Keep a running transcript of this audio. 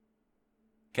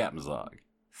Captain's Log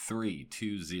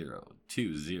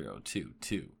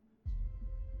 3202022.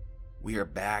 We are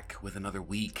back with another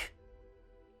week,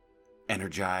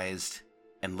 energized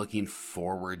and looking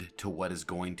forward to what is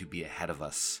going to be ahead of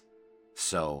us.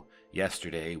 So,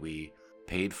 yesterday we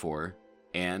paid for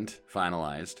and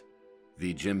finalized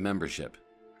the gym membership.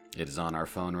 It is on our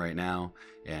phone right now,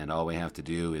 and all we have to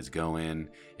do is go in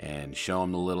and show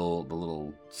them the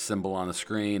little symbol on the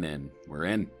screen, and we're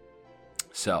in.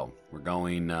 So we're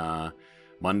going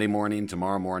Monday morning,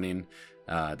 tomorrow morning,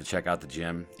 to check out the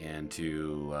gym and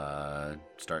to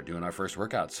start doing our first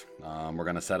workouts. We're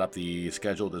going to set up the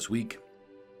schedule this week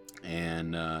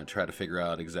and try to figure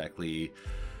out exactly,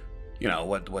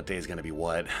 what day is going to be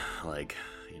what, like,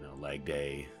 leg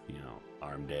day,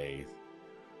 arm day.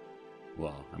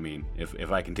 Well, I mean,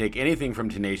 if I can take anything from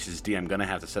Tenacious D, I'm going to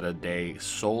have to set a day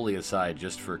solely aside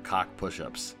just for cock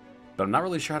push-ups. But I'm not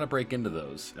really sure how to break into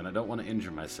those, and I don't want to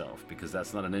injure myself, because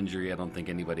that's not an injury I don't think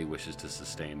anybody wishes to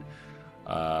sustain.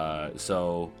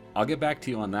 So I'll get back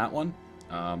to you on that one.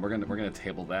 We're gonna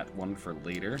table that one for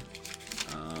later.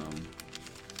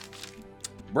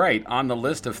 Right, on the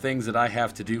list of things that I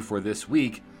have to do for this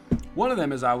week, one of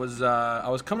them is I was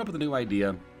coming up with a new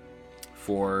idea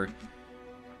for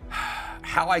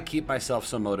how I keep myself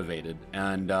so motivated,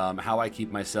 and how I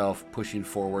keep myself pushing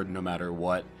forward no matter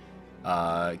what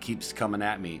keeps coming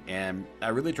at me. And I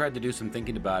really tried to do some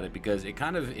thinking about it, because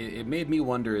it made me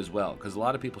wonder as well, because a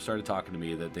lot of people started talking to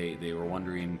me that they were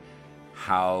wondering,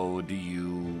 how do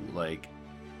you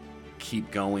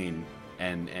keep going,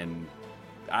 and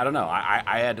I don't know.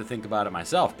 I had to think about it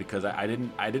myself, because I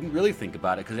didn't really think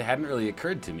about it, because it hadn't really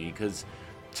occurred to me, because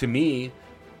to me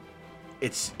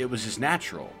it was just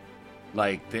natural.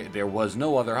 There was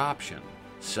no other option.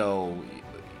 So,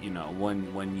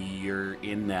 when you're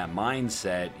in that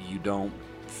mindset, you don't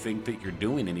think that you're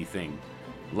doing anything,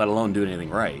 let alone doing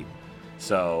anything right.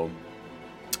 So,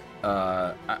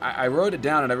 I wrote it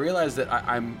down, and I realized that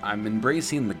I'm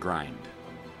embracing the grind.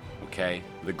 Okay,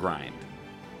 the grind.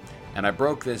 And I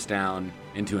broke this down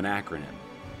into an acronym.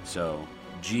 So,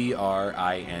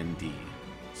 G.R.I.N.D.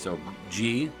 So,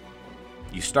 G,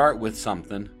 you start with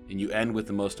something, and you end with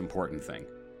the most important thing.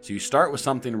 So you start with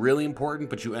something really important,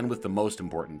 but you end with the most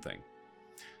important thing.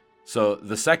 So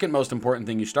the second most important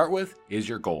thing you start with is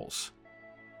your goals.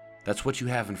 That's what you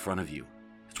have in front of you.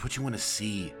 That's what you want to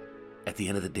see at the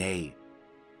end of the day.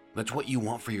 That's what you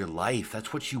want for your life.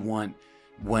 That's what you want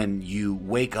when you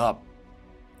wake up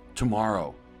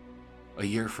tomorrow, a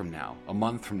year from now, a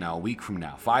month from now, a week from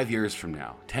now, 5 years from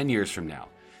now, 10 years from now.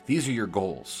 These are your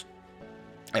goals.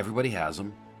 Everybody has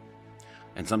them.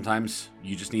 And sometimes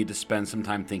you just need to spend some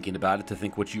time thinking about it to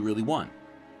think what you really want.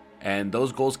 And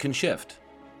those goals can shift.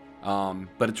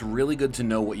 But it's really good to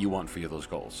know what you want for those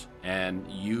goals. And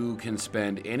you can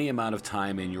spend any amount of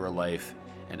time in your life,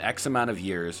 an X amount of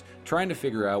years, trying to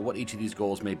figure out what each of these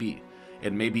goals may be.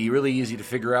 It may be really easy to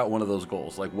figure out one of those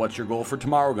goals. Like, what's your goal for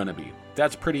tomorrow going to be?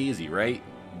 That's pretty easy, right?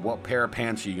 What pair of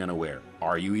pants are you going to wear?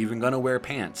 Are you even going to wear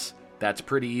pants? That's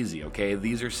pretty easy, okay?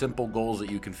 These are simple goals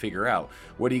that you can figure out.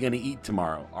 What are you going to eat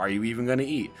tomorrow? Are you even going to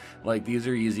eat? These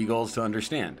are easy goals to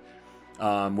understand. What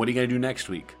are you going to do next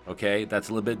week? Okay, that's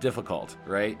a little bit difficult,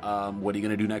 right? What are you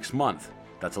going to do next month?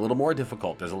 That's a little more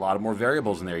difficult. There's a lot of more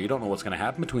variables in there. You don't know what's going to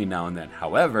happen between now and then.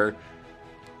 However,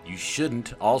 you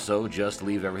shouldn't also just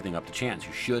leave everything up to chance.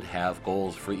 You should have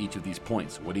goals for each of these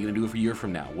points. What are you going to do for a year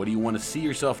from now? What do you want to see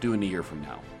yourself doing a year from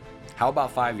now? How about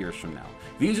 5 years from now?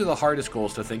 These are the hardest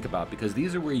goals to think about, because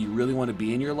these are where you really want to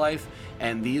be in your life,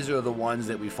 and these are the ones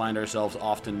that we find ourselves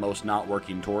often most not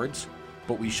working towards,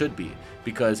 but we should be,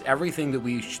 because everything that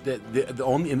the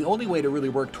only way to really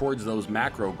work towards those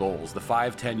macro goals, the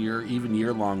 5, 10 year, even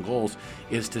year-long goals,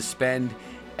 is to spend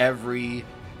every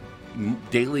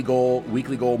daily goal,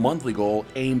 weekly goal, monthly goal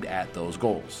aimed at those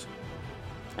goals.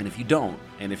 And if you don't,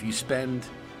 and if you spend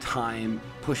time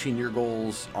pushing your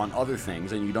goals on other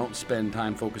things, and you don't spend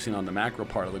time focusing on the macro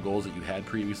part of the goals that you had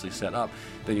previously set up,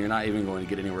 then you're not even going to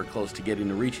get anywhere close to getting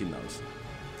to reaching those.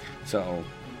 So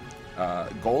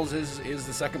goals is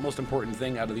the second most important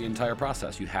thing out of the entire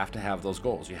process. You have to have those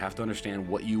goals. You have to understand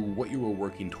what you were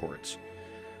working towards.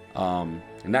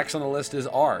 Next on the list is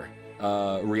R,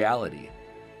 reality.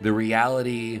 The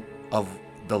reality of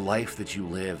the life that you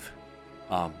live.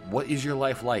 What is your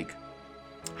life like?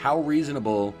 How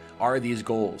reasonable are these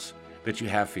goals that you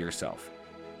have for yourself?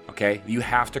 Okay, you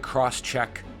have to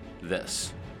cross-check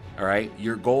this. All right,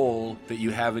 your goal that you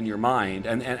have in your mind,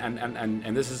 and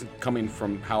this is coming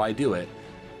from how I do it.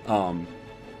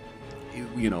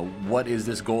 what is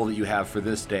this goal that you have for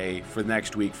this day, for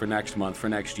next week, for next month, for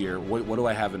next year? What do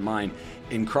I have in mind?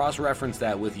 And cross-reference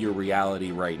that with your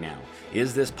reality right now.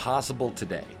 Is this possible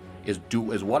today? Is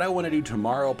what I want to do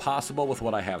tomorrow possible with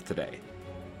what I have today?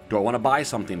 Do I want to buy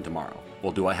something tomorrow?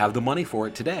 Well, do I have the money for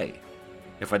it today?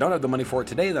 If I don't have the money for it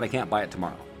today, then I can't buy it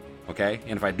tomorrow. Okay?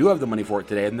 And if I do have the money for it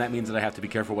today, then that means that I have to be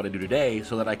careful what I do today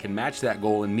so that I can match that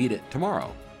goal and meet it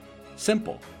tomorrow.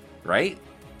 Simple, right?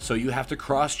 So you have to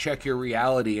cross-check your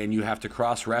reality, and you have to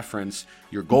cross-reference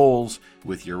your goals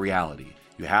with your reality.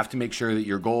 You have to make sure that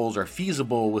your goals are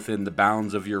feasible within the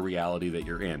bounds of your reality that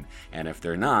you're in. And if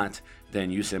they're not, then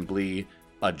you simply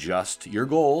adjust your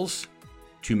goals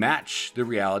to match the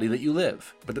reality that you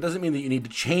live. But that doesn't mean that you need to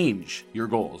change your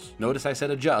goals. Notice I said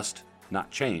adjust,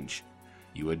 not change.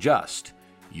 You adjust.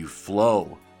 You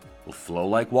flow. Will flow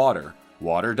like water.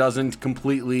 Water doesn't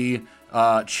completely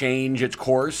change its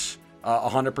course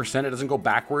 100%. It doesn't go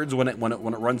backwards when it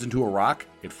runs into a rock.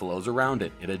 It flows around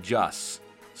it. It adjusts.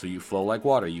 So you flow like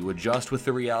water. You adjust with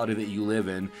the reality that you live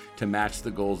in to match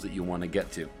the goals that you want to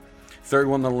get to. Third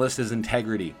one on the list is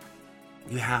integrity.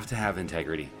 You have to have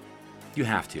integrity. You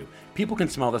have to. People can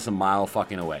smell this a mile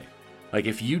fucking away. Like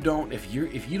if you don't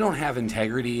have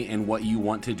integrity in what you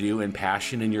want to do and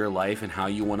passion in your life and how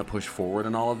you want to push forward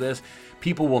and all of this,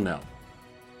 people will know.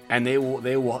 And they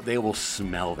will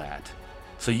smell that.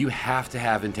 So you have to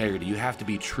have integrity. You have to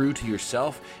be true to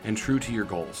yourself and true to your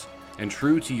goals and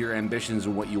true to your ambitions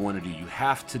and what you want to do. You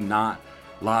have to not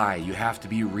lie. You have to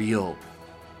be real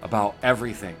about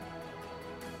everything.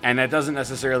 And that doesn't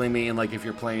necessarily mean like if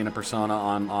you're playing a persona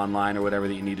online or whatever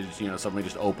that you need to suddenly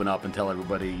just open up and tell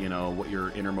everybody what your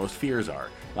innermost fears are.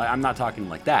 Like, I'm not talking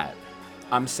like that.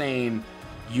 I'm saying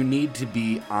you need to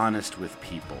be honest with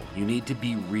people. You need to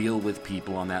be real with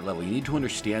people on that level. You need to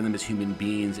understand them as human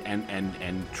beings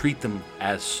and treat them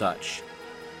as such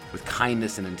with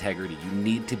kindness and integrity. You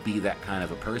need to be that kind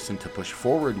of a person to push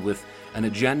forward with an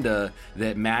agenda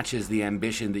that matches the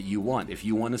ambition that you want. If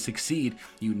you want to succeed,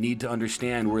 you need to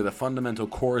understand where the fundamental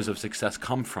cores of success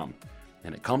come from.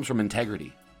 And it comes from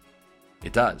integrity.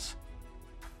 It does.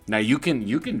 Now you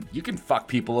can fuck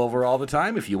people over all the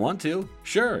time if you want to.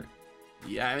 Sure.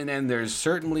 Yeah, and there's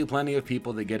certainly plenty of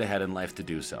people that get ahead in life to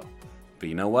do so. But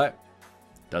you know what?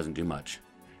 Doesn't do much.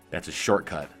 That's a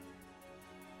shortcut.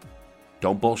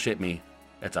 Don't bullshit me.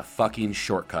 That's a fucking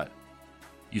shortcut.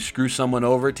 You screw someone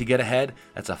over to get ahead,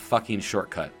 that's a fucking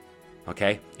shortcut.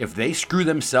 Okay? If they screw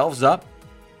themselves up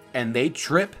and they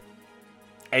trip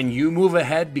and you move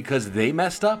ahead because they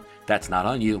messed up, that's not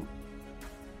on you.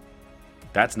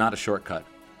 That's not a shortcut.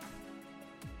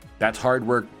 That's hard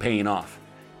work paying off.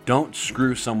 Don't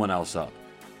screw someone else up.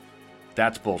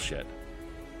 That's bullshit.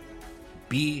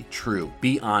 Be true.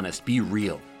 Be honest. Be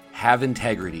real. Have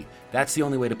integrity. That's the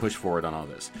only way to push forward on all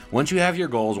this. Once you have your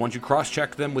goals, once you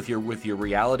cross-check them with your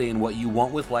reality and what you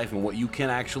want with life and what you can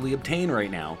actually obtain right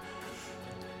now,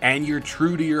 and you're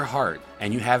true to your heart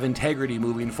and you have integrity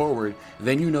moving forward,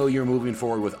 then you know you're moving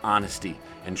forward with honesty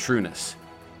and trueness.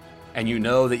 And you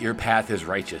know that your path is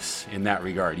righteous in that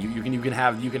regard. You can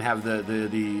have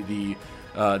the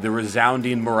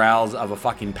resounding morals of a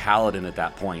fucking paladin at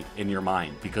that point in your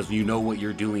mind, because you know what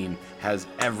you're doing has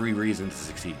every reason to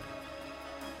succeed.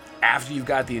 After you've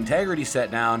got the integrity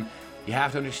set down, you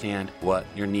have to understand what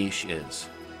your niche is.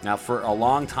 Now, for a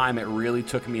long time, it really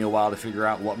took me a while to figure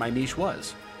out what my niche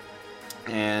was.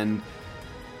 And,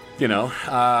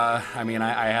 I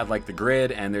had like the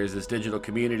grid, and there's this digital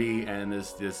community, and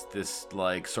this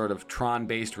like sort of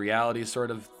Tron-based reality sort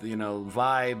of,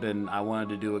 vibe, and I wanted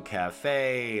to do a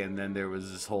cafe, and then there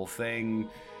was this whole thing,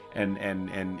 and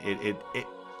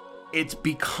it's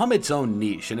become its own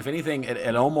niche, and if anything,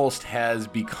 it almost has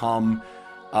become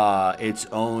its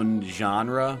own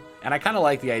genre. And I kind of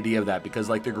like the idea of that, because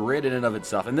like the grid in and of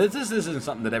itself, and this isn't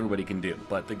something that everybody can do,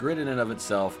 but the grid in and of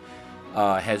itself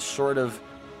has sort of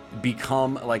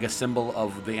become like a symbol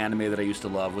of the anime that I used to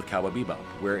love with Cowboy Bebop,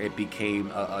 where it became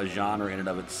a genre in and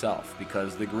of itself,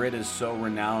 because the grid is so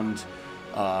renowned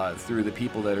through the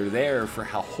people that are there for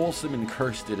how wholesome and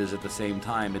cursed it is at the same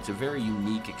time. It's a very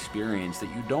unique experience that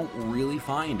you don't really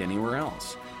find anywhere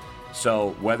else. So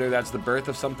whether that's the birth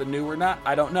of something new or not,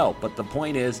 I don't know. But the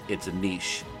point is, it's a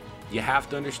niche. You have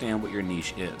to understand what your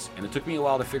niche is. And it took me a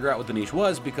while to figure out what the niche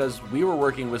was, because we were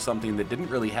working with something that didn't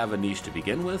really have a niche to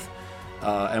begin with.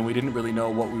 And we didn't really know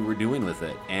what we were doing with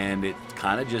it. And it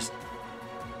kind of just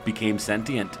became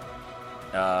sentient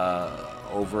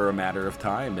over a matter of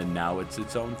time, and now it's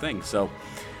its own thing. So,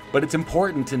 but it's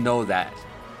important to know that.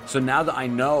 So now that I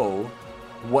know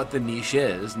what the niche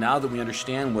is, now that we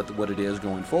understand what it is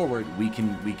going forward, we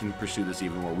can pursue this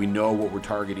even more. We know what we're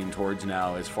targeting towards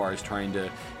now as far as trying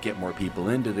to get more people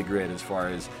into the grid, as far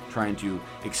as trying to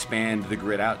expand the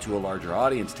grid out to a larger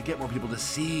audience, to get more people to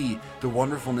see the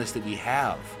wonderfulness that we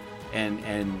have.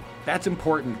 And that's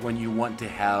important when you want to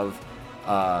have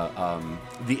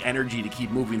the energy to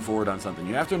keep moving forward on something.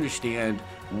 You have to understand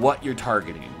what you're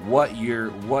targeting, what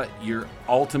your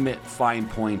ultimate fine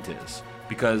point is.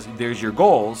 Because there's your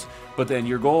goals, but then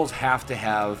your goals have to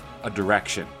have a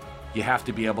direction. You have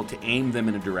to be able to aim them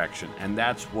in a direction. And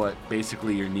that's what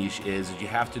basically your niche is you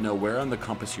have to know where on the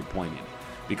compass you're pointing.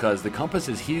 Because the compass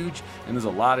is huge and there's a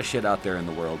lot of shit out there in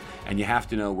the world, and you have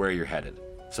to know where you're headed.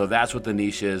 So that's what the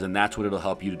niche is, and that's what it'll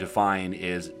help you to define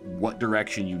is what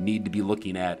direction you need to be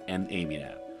looking at and aiming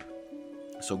at.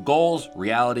 So goals,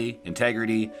 reality,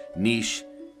 integrity, niche.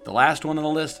 The last one on the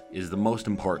list is the most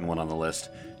important one on the list.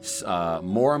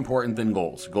 More important than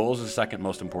goals. Goals is second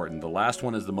most important. The last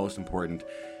one is the most important.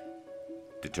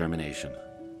 Determination.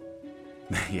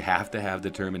 You have to have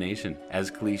determination.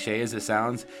 As cliche as it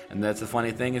sounds, and that's the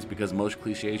funny thing, is because most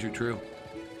cliches are true.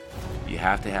 You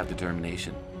have to have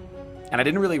determination. And I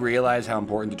didn't really realize how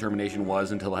important determination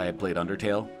was until I had played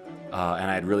Undertale, and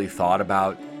I had really thought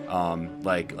about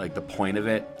like the point of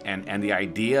it, and the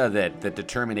idea that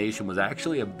determination was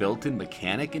actually a built-in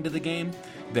mechanic into the game,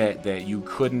 that you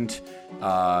couldn't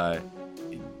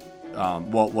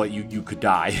you could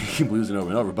die, you keep losing over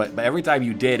and over, but every time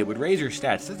you did, it would raise your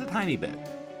stats just a tiny bit,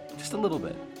 just a little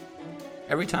bit.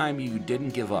 Every time you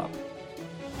didn't give up,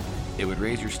 it would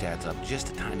raise your stats up just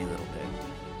a tiny little bit,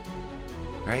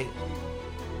 right?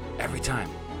 Every time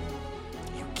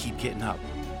you keep getting up.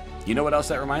 You know what else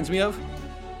that reminds me of?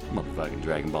 Motherfucking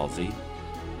Dragon Ball Z.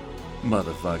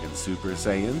 Motherfucking Super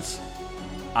Saiyans.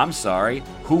 I'm sorry,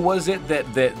 who was it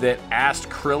that asked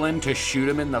Krillin to shoot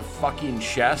him in the fucking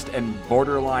chest and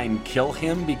borderline kill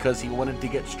him because he wanted to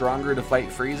get stronger to fight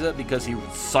Frieza, because he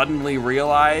suddenly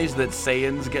realized that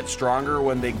Saiyans get stronger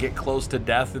when they get close to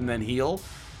death and then heal?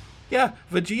 Yeah,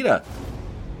 Vegeta.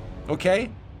 Okay?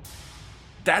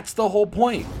 That's the whole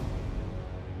point.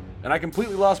 And I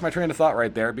completely lost my train of thought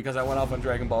right there because I went off on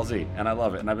Dragon Ball Z, and I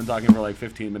love it, and I've been talking for like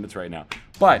 15 minutes right now.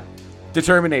 But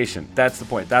determination, that's the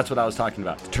point. That's what I was talking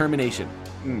about. Determination.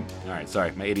 All right,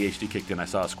 sorry, my ADHD kicked in. I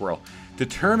saw a squirrel.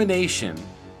 Determination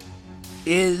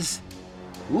is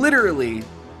literally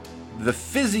the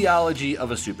physiology of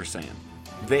a Super Saiyan.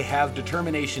 They have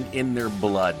determination in their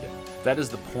blood. That is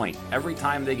the point. Every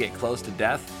time they get close to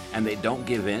death and they don't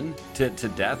give in to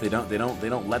death, they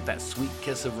don't let that sweet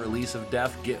kiss of release of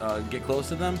death get close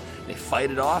to them. They fight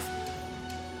it off.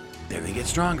 Then they get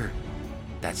stronger.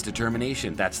 That's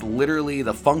determination. That's literally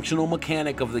the functional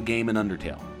mechanic of the game in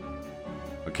Undertale.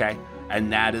 Okay?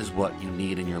 And that is what you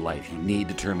need in your life. You need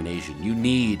determination. You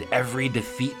need every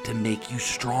defeat to make you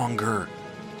stronger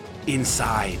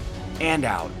inside and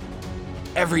out.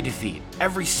 Every defeat.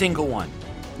 Every single one.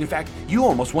 In fact, you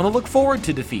almost want to look forward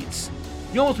to defeats.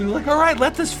 You almost want to be like, all right,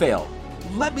 let this fail.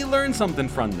 Let me learn something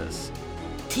from this.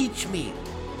 Teach me.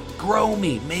 Grow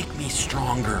me. Make me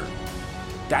stronger.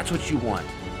 That's what you want.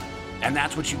 And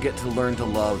that's what you get to learn to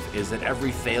love, is that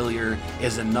every failure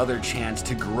is another chance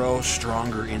to grow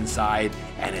stronger inside,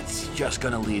 and it's just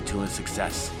going to lead to a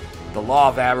success. The law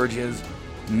of averages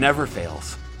never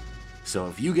fails. So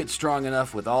if you get strong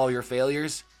enough with all your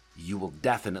failures, you will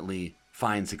definitely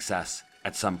find success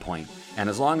at some point. And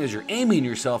as long as you're aiming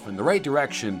yourself in the right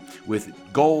direction with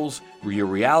goals, your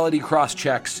reality cross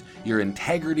checks, your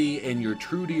integrity, and you're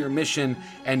true to your mission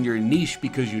and your niche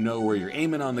because you know where you're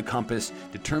aiming on the compass,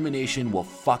 determination will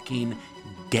fucking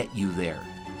get you there.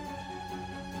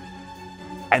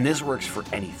 And this works for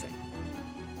anything.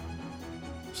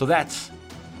 So that's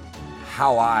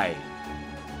how I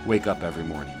wake up every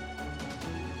morning.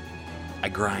 I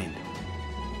grind.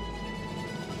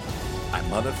 I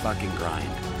motherfucking grind.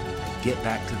 I get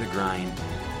back to the grind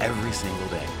every single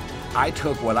day. I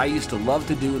took what I used to love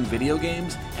to do in video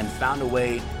games and found a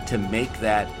way to make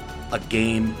that a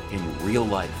game in real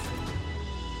life.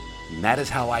 And that is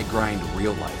how I grind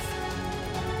real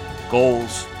life.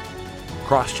 Goals,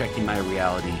 cross-checking my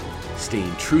reality,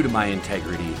 staying true to my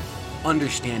integrity,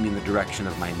 understanding the direction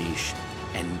of my niche,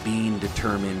 and being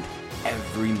determined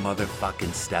every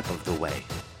motherfucking step of the way.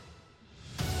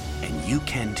 And you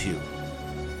can too.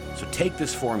 So take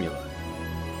this formula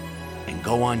and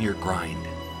go on your grind.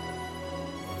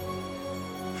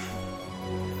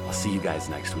 I'll see you guys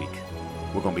next week.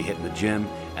 We're going to be hitting the gym,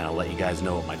 and I'll let you guys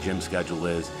know what my gym schedule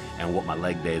is and what my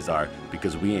leg days are,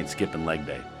 because we ain't skipping leg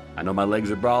day. I know my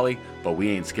legs are brawly, but we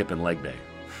ain't skipping leg day.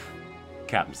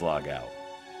 Captain's log out.